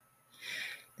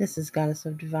This is Goddess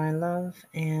of Divine Love,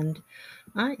 and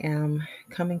I am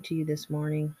coming to you this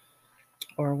morning,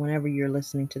 or whenever you're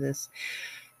listening to this,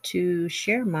 to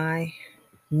share my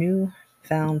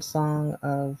newfound song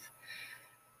of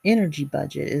Energy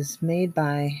Budget. Is made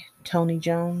by Tony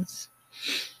Jones,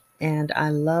 and I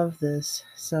love this,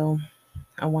 so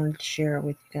I wanted to share it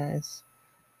with you guys.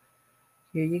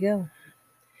 Here you go.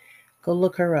 Go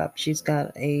look her up. She's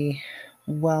got a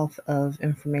wealth of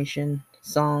information,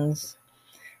 songs,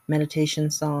 meditation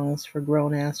songs for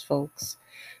grown ass folks.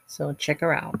 So check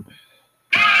her out.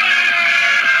 I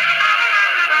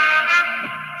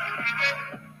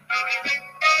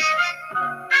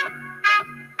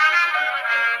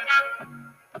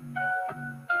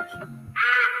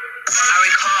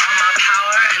recall all my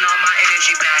power and all my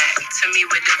energy back to me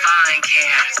with divine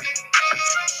care.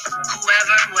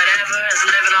 Whoever, whatever is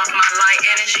living off my light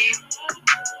energy,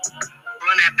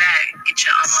 run that back, get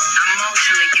your own. I'm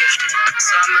emotionally gifted,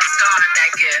 so I must guard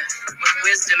that gift with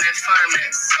wisdom and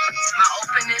firmness. My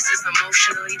openness is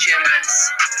emotionally generous.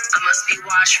 I must be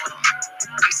watchful.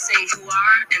 I'm seeing who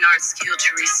are and aren't skilled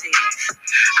to receive.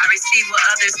 I receive what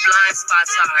others' blind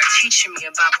spots are, teaching me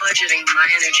about budgeting my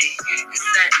energy and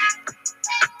setting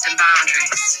and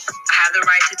boundaries. I have the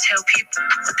right to tell people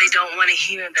what they don't want to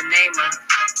hear in the name of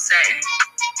setting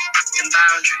and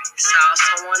boundaries. I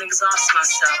also won't exhaust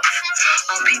myself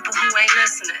on people who ain't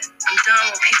listening. I'm done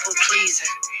with people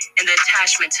pleasing and the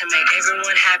attachment to make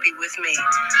everyone happy with me.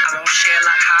 I won't share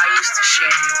like how I used to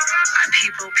share. I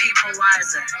people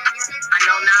wiser. I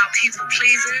know now people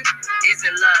pleasing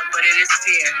isn't love, but it is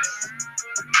fear.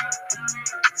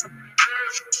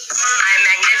 I am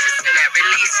magnificent at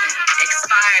releasing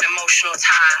expired emotional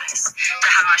ties to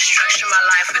how I structure my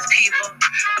life with people,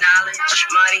 knowledge,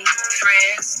 money,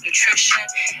 friends, nutrition,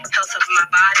 health of my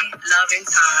body, love, and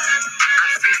time.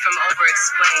 I'm free from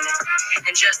over-explaining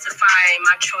and justifying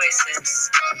my choices.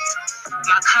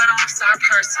 My cutoffs are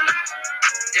personal.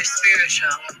 They're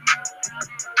spiritual.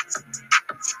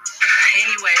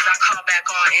 Anyways, I call back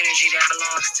all energy that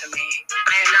belongs to me.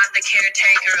 I am not the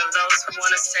caretaker of those who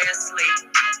want to stay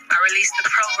asleep. I release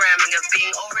the programming of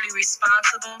being overly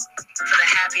responsible for the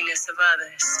happiness of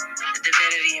others. The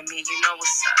divinity in me, you know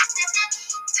what's up.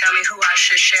 Tell me who I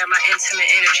should share my intimate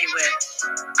energy with.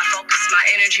 I focus my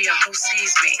energy on who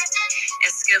sees me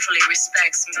and skillfully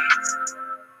respects me.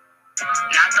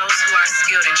 Not those who are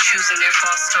skilled in choosing their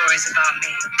false stories about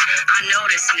me. I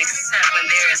notice and accept when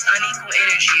there is unequal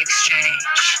energy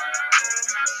exchange.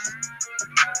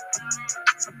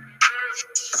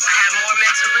 I have more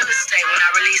mental real estate when I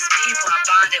release people I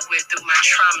bonded with through my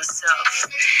trauma self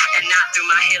and not through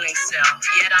my healing self.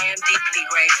 Yet I am deeply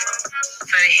grateful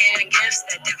for the hidden gifts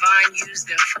that divine used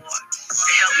them for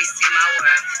to help me see my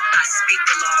worth. I speak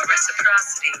the law of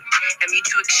reciprocity and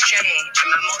mutual exchange in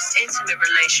my most intimate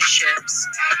relationships.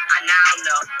 I now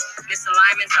know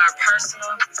misalignments are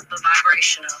personal but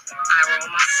vibrational. I roll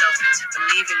myself into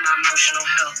believing my emotional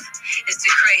health is to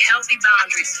create healthy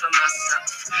boundaries for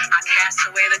myself. I cast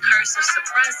away the curse of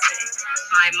suppressing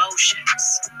my emotions.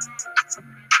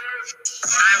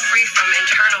 I'm free from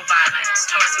internal violence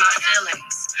towards my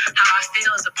feelings. How I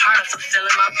feel is a part of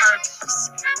fulfilling my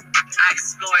purpose. I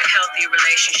explore a healthy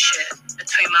relationship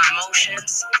between my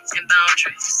emotions and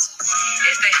boundaries.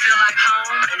 If they feel like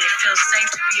home and it feels safe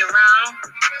to be around,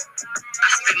 I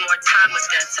spend more time with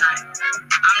that type.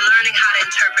 I'm learning how to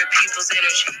interpret people's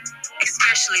energy,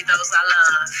 especially those I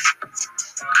love.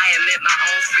 I emit my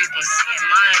own frequency and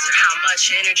monitor how much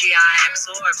energy I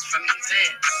absorb from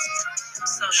events,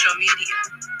 social media,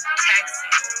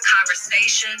 texting,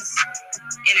 conversations,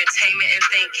 entertainment, and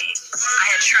thinking. I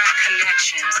attract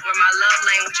connections where my love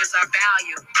languages are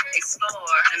valued,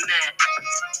 explored, and met.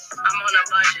 I'm on a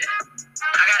budget.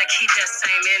 I gotta keep that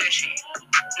same energy,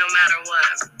 no matter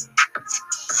what.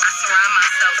 I surround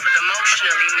myself with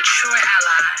emotionally mature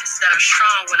allies that are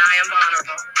strong when I am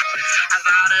vulnerable. I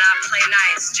vow to not play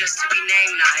nice just to be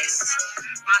named nice.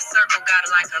 My circle got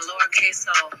like a lowercase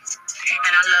o,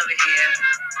 and I love it here.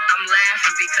 I'm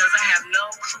laughing because I have no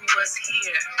clue what's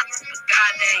here. But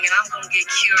god dang it, I'm gonna get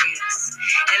curious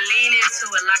and lean into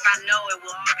it like I know it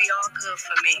will all be all good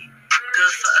for me.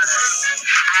 Good for us.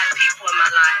 I have people in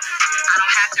my life. I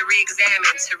don't have to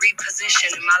re-examine, to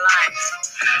reposition in my life.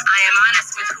 I am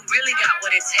honest with who really got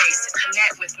what it takes to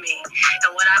connect with me and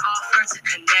what I offer to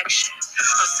connection.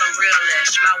 On some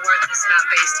real-ish, my worth is not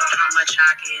based on how much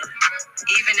I give.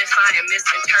 Even if I am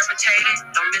misinterpreted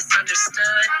or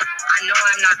misunderstood, I know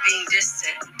I'm not being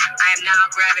distant. I am now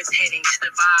gravitating to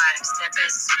the vibes that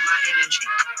best suit my energy.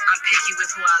 I'm picky with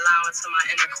who I allow into my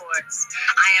inner courts.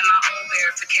 I am my own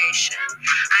verification.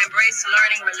 I embrace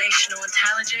learning relational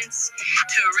intelligence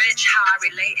To enrich how I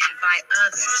relate and invite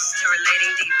others to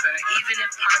relating deeper, even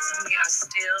if parts of me are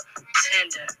still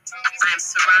tender. I am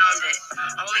surrounded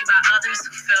only by others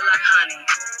who feel like honey.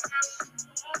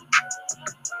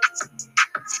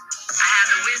 I have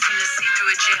the wisdom to see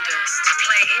through agendas, to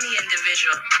play any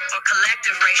individual or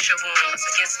collective racial wounds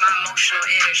against my emotional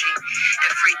energy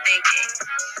and free thinking.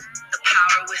 The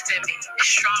power within me is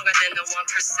stronger than the 1%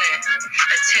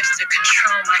 attempts to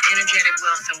control my energetic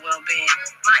wealth and well-being.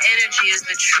 My energy is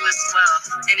the truest wealth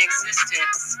in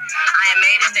existence. I am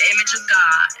made in the image of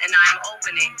God, and I am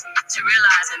opening to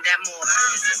realizing that more.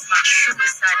 This is my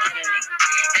truest identity,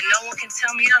 and no one can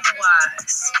tell me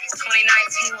otherwise.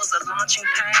 2019 was a launching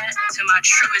pad to my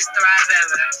truest thrive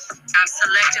ever. I'm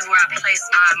selective where I place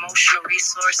my emotional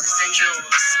resources and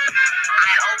jewels.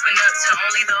 I open up to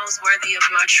only those worthy of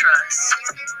my trust.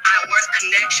 I worth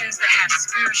connections that have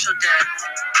spiritual depth.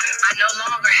 I no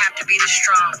longer have to be the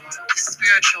strong one, the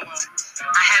spiritual one.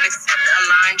 I have accepted a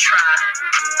aligned tribe.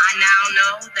 I now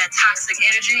know that toxic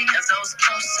energy of those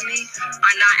close to me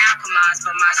are not alchemized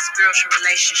by my spiritual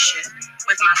relationship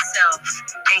with myself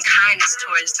and kindness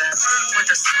towards them, with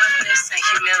a swiftness and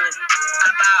humility. I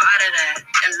bow out of that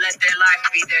and let their life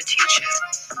be their teacher.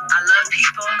 I love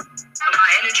people, but my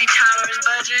energy tolerance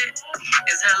budget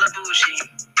is hella bougie.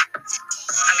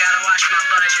 I gotta watch my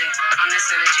budget on this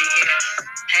energy here.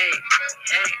 Hey,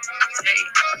 hey, hey,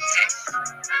 hey.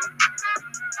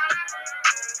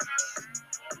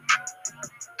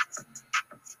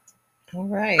 All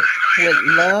right. With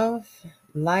love,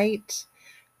 light,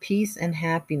 peace, and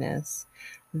happiness.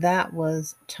 That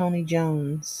was Tony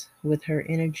Jones with her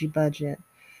energy budget.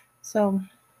 So,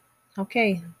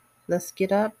 okay, let's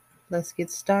get up. Let's get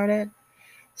started.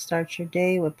 Start your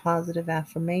day with positive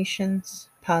affirmations,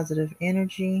 positive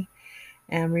energy,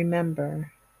 and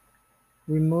remember,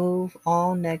 remove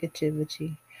all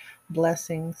negativity.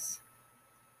 Blessings.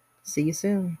 See you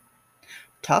soon.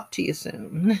 Talk to you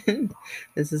soon.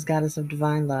 This is Goddess of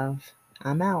Divine Love.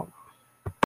 I'm out.